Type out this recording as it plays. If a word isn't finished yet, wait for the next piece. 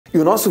E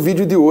o nosso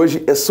vídeo de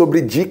hoje é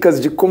sobre dicas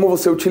de como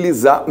você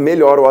utilizar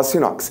melhor o aço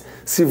inox.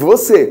 Se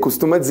você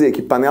costuma dizer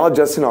que panela de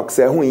aço inox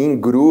é ruim,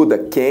 gruda,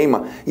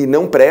 queima e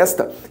não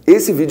presta,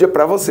 esse vídeo é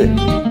para você.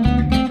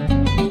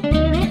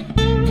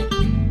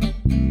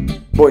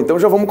 Bom, então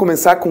já vamos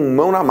começar com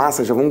mão na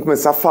massa, já vamos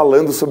começar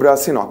falando sobre o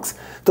aço inox.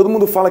 Todo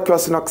mundo fala que o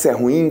aço inox é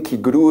ruim, que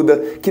gruda,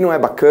 que não é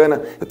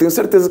bacana. Eu tenho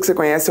certeza que você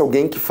conhece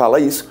alguém que fala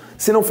isso,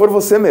 se não for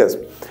você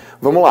mesmo.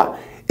 Vamos lá.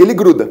 Ele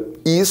gruda,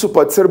 e isso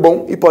pode ser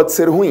bom e pode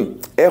ser ruim.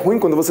 É ruim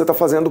quando você está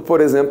fazendo, por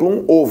exemplo,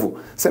 um ovo.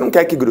 Você não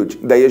quer que grude,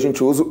 daí a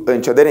gente usa o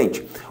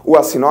antiaderente. O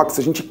aço inox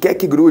a gente quer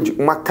que grude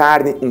uma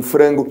carne, um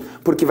frango,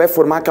 porque vai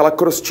formar aquela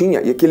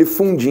crostinha e aquele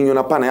fundinho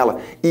na panela.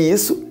 E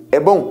isso é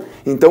bom.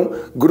 Então,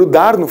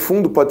 grudar no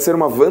fundo pode ser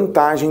uma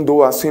vantagem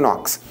do aço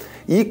inox.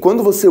 E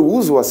quando você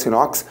usa o aço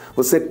inox,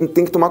 você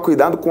tem que tomar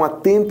cuidado com a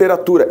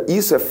temperatura.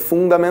 Isso é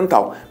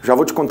fundamental. Já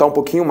vou te contar um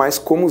pouquinho mais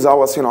como usar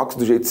o aço inox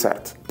do jeito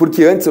certo.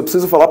 Porque antes eu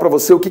preciso falar para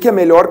você o que é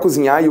melhor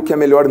cozinhar e o que é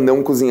melhor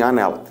não cozinhar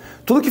nela.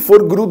 Tudo que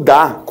for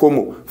grudar,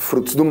 como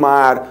frutos do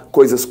mar,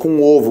 coisas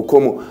com ovo,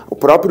 como o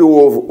próprio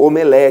ovo,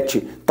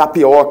 omelete,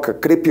 tapioca,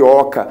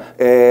 crepioca,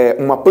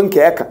 uma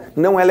panqueca,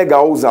 não é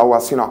legal usar o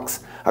aço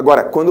inox.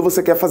 Agora, quando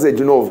você quer fazer,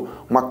 de novo,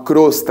 uma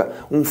crosta,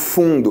 um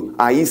fundo,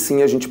 aí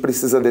sim a gente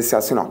precisa desse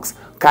aço inox.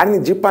 Carne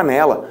de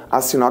panela,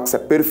 aço inox é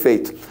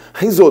perfeito.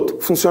 Risoto,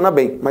 funciona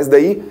bem, mas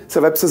daí você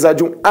vai precisar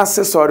de um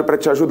acessório para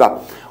te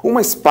ajudar. Uma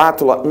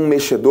espátula, um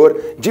mexedor,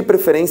 de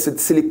preferência de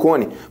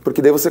silicone,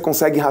 porque daí você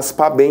consegue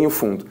raspar bem o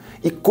fundo.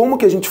 E como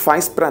que a gente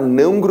faz para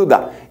não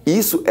grudar?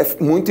 Isso é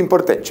muito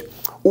importante.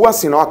 O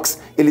aço inox,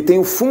 ele tem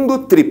o fundo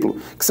triplo,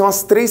 que são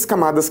as 3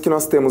 camadas que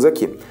nós temos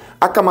aqui.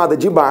 A camada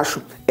de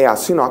baixo é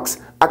aço inox,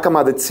 a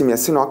camada de cima é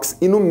aço inox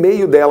e no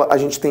meio dela a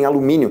gente tem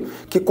alumínio,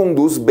 que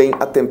conduz bem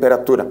a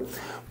temperatura.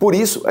 Por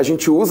isso, a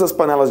gente usa as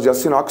panelas de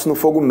aço inox no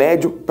fogo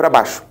médio para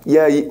baixo. E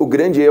é aí o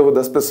grande erro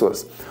das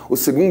pessoas. O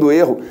segundo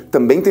erro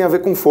também tem a ver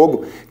com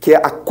fogo, que é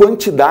a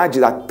quantidade,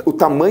 o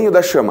tamanho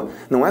da chama.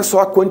 Não é só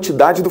a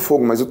quantidade do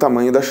fogo, mas o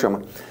tamanho da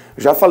chama.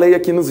 Já falei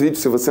aqui nos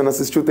vídeos, se você não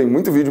assistiu, tem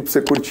muito vídeo para você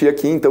curtir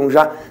aqui, então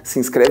já se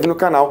inscreve no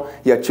canal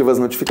e ativa as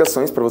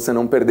notificações para você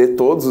não perder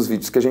todos os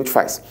vídeos que a gente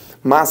faz.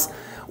 Mas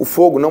o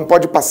fogo não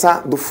pode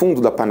passar do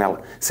fundo da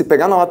panela. Se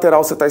pegar na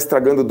lateral, você está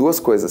estragando 2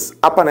 coisas,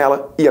 a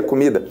panela e a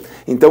comida.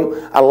 Então,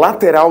 a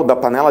lateral da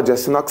panela de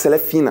aço inox ela é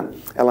fina,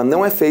 ela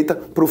não é feita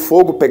para o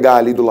fogo pegar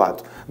ali do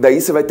lado.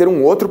 Daí você vai ter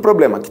um outro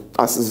problema, que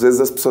às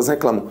vezes as pessoas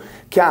reclamam,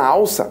 que a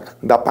alça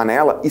da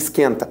panela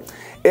esquenta.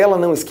 Ela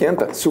não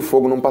esquenta se o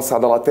fogo não passar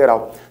da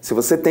lateral. Se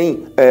você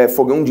tem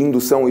fogão de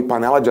indução e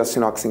panela de aço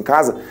inox em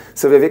casa,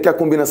 você vai ver que é a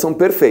combinação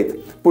perfeita.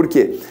 Por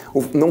quê?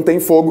 Não tem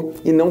fogo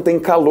e não tem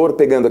calor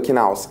pegando aqui na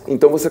alça.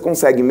 Então você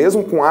consegue,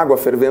 mesmo com água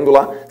fervendo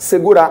lá,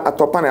 segurar a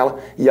tua panela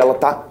e ela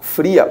tá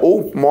fria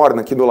ou morna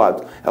aqui do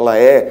lado. Ela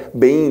é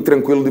bem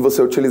tranquilo de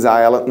você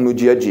utilizar ela no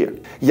dia a dia.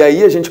 E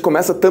aí a gente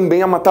começa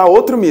também a matar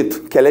outro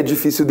mito, que ela é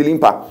difícil de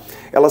limpar.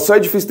 Ela só é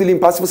difícil de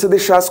limpar se você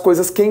deixar as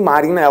coisas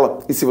queimarem nela.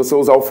 E se você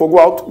usar o fogo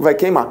alto, vai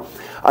queimar.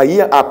 Aí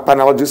a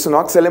panela de aço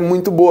inox ela é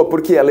muito boa,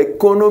 porque ela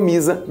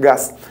economiza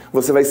gás.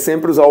 Você vai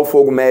sempre usar o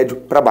fogo médio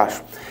para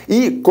baixo.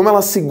 E como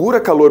ela segura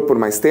calor por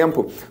mais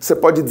tempo, você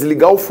pode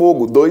desligar o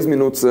fogo 2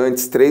 minutos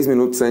antes, 3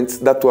 minutos antes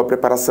da tua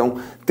preparação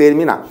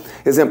terminar.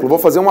 Exemplo, vou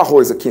fazer um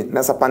arroz aqui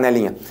nessa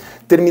panelinha.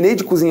 Terminei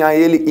de cozinhar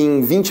ele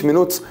em 20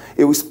 minutos,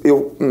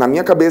 na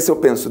minha cabeça eu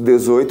penso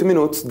 18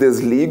 minutos,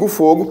 desligo o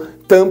fogo,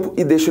 tampo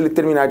e deixo ele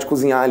terminar de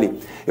cozinhar ali.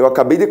 Eu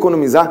acabei de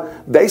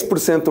economizar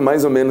 10%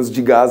 mais ou menos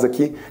de gás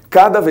aqui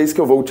cada vez que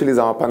eu vou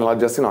utilizar uma panela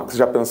de aço inox.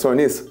 Já pensou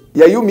nisso?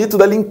 E aí o mito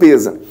da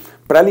limpeza.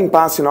 Para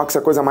limpar aço inox é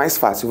a coisa mais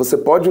fácil. Você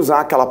pode usar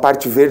aquela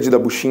parte verde da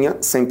buchinha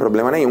sem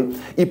problema nenhum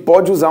e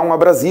pode usar um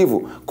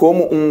abrasivo,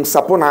 como um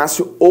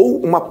saponáceo ou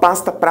uma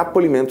pasta para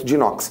polimento de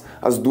inox.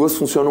 As duas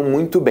funcionam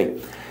muito bem.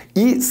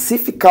 E se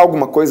ficar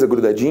alguma coisa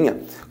grudadinha,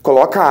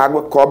 coloca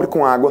água, cobre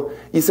com água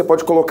e você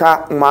pode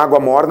colocar uma água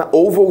morna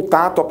ou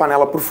voltar a tua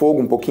panela pro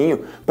fogo um pouquinho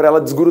para ela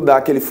desgrudar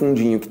aquele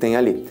fundinho que tem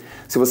ali.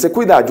 Se você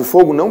cuidar de o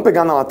fogo não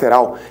pegar na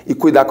lateral e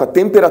cuidar com a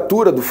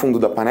temperatura do fundo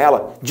da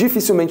panela,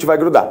 dificilmente vai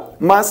grudar.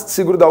 Mas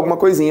se grudar alguma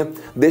coisinha,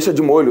 deixa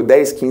de molho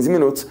 10, 15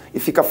 minutos e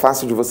fica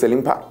fácil de você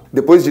limpar.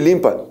 Depois de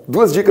limpa,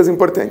 2 dicas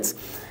importantes.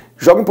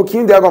 Joga um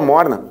pouquinho de água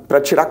morna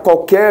para tirar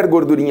qualquer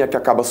gordurinha que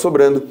acaba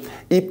sobrando.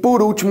 E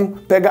por último,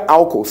 pega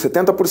álcool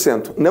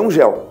 70%, não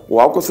gel,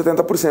 o álcool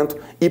 70%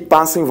 e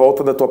passa em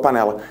volta da tua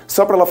panela,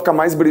 só para ela ficar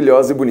mais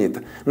brilhosa e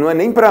bonita. Não é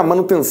nem para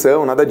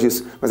manutenção, nada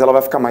disso, mas ela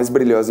vai ficar mais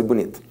brilhosa e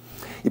bonita.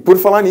 E por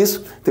falar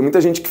nisso, tem muita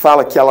gente que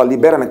fala que ela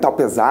libera metal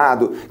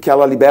pesado, que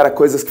ela libera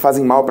coisas que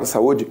fazem mal para a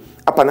saúde.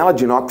 A panela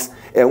de inox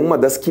é uma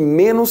das que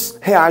menos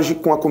reage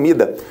com a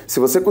comida. Se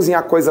você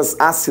cozinhar coisas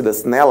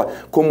ácidas nela,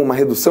 como uma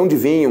redução de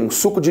vinho, um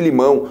suco de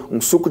limão,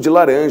 um suco de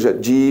laranja,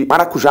 de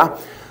maracujá,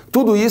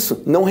 Tudo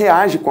isso não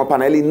reage com a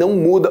panela e não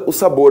muda o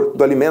sabor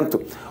do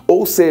alimento.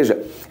 Ou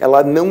seja,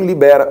 ela não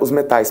libera os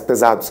metais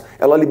pesados.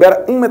 Ela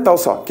libera um metal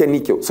só, que é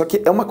níquel. Só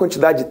que é uma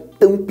quantidade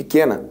tão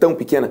pequena,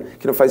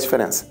 que não faz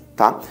diferença,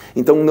 tá?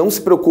 Então não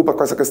se preocupa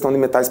com essa questão de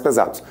metais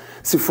pesados.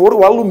 Se for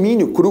o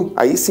alumínio cru,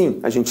 aí sim,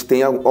 a gente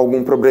tem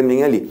algum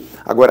probleminha ali.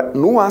 Agora,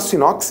 no aço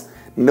inox,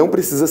 não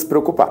precisa se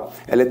preocupar.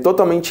 Ela é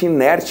totalmente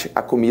inerte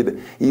à comida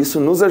e isso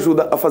nos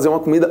ajuda a fazer uma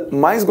comida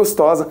mais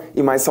gostosa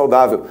e mais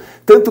saudável.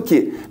 Tanto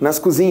que nas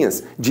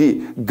cozinhas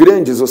de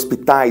grandes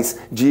hospitais,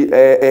 de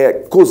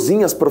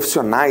cozinhas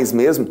profissionais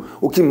mesmo,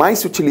 o que mais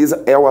se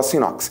utiliza é o aço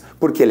inox,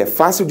 porque ele é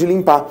fácil de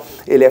limpar,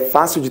 ele é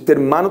fácil de ter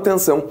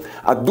manutenção,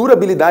 a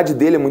durabilidade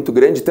dele é muito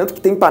grande, tanto que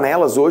tem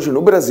panelas hoje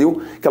no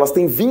Brasil que elas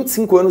têm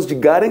 25 anos de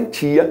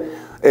garantia,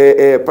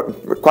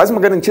 quase uma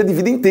garantia de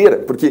vida inteira,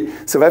 porque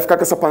você vai ficar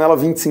com essa panela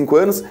 25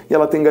 anos e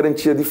ela tem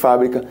garantia de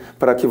fábrica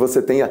para que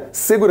você tenha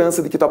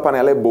segurança de que tua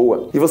panela é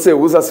boa. E você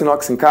usa a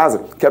inox em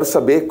casa? Quero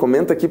saber,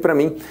 comenta aqui para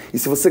mim. E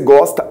se você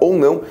gosta ou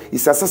não, e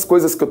se essas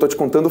coisas que eu tô te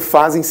contando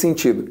fazem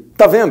sentido.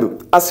 Tá vendo?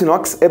 A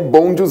inox é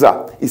bom de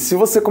usar. E se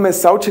você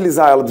começar a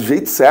utilizar ela do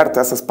jeito certo,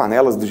 essas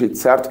panelas do jeito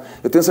certo,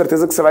 eu tenho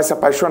certeza que você vai se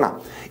apaixonar.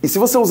 E se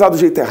você usar do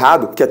jeito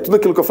errado, que é tudo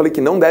aquilo que eu falei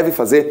que não deve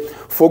fazer,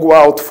 fogo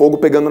alto, fogo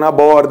pegando na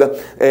borda,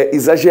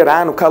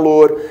 exagerar no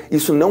calor,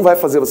 isso não vai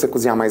fazer você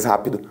cozinhar mais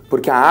rápido,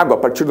 porque a água, a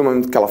partir do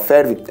momento que ela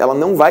ferve, ela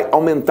não vai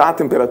aumentar a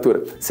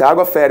temperatura. Se a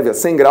água ferve a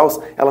 100 graus,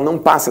 ela não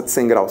passa de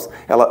 100 graus.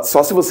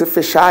 Só se você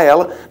fechar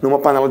ela numa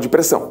panela de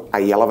pressão,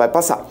 aí ela vai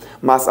passar.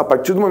 Mas a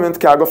partir do momento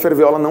que a água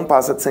ferveu, ela não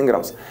passa de 100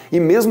 graus. E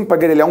mesmo para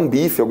grelhar um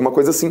bife, alguma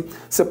coisa assim,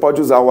 você pode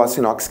usar o aço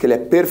inox, que ele é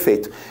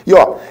perfeito. E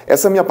ó,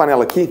 essa minha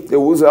panela aqui,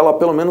 eu uso ela há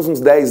pelo menos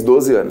uns 10,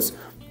 12 anos.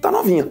 Tá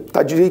novinha,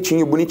 tá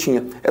direitinho,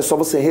 bonitinha. É só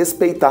você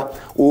respeitar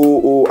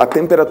a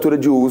temperatura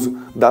de uso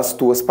das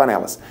tuas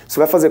panelas. Isso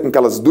vai fazer com que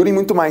elas durem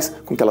muito mais,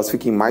 com que elas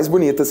fiquem mais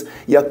bonitas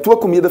e a tua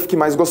comida fique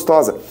mais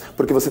gostosa,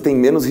 porque você tem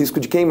menos risco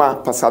de queimar,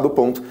 passar do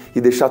ponto e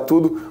deixar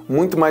tudo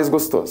muito mais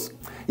gostoso.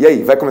 E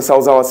aí, vai começar a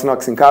usar o aço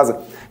inox em casa?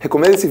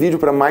 Recomenda esse vídeo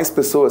para mais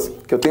pessoas,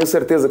 que eu tenho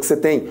certeza que você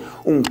tem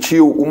um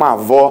tio, uma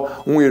avó,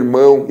 um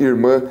irmão,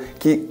 irmã,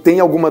 que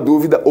tem alguma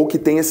dúvida ou que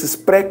tem esses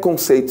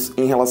preconceitos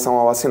em relação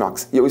ao aço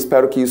inox. E eu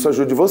espero que isso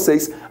ajude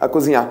vocês a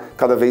cozinhar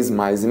cada vez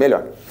mais e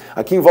melhor.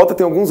 Aqui em volta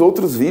tem alguns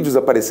outros vídeos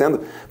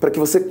aparecendo para que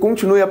você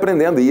continue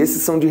aprendendo, e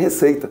esses são de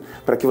receita,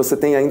 para que você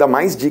tenha ainda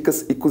mais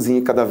dicas e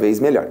cozinhe cada vez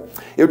melhor.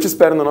 Eu te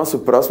espero no nosso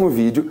próximo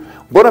vídeo.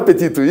 Bom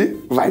apetite e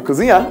vai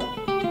cozinhar!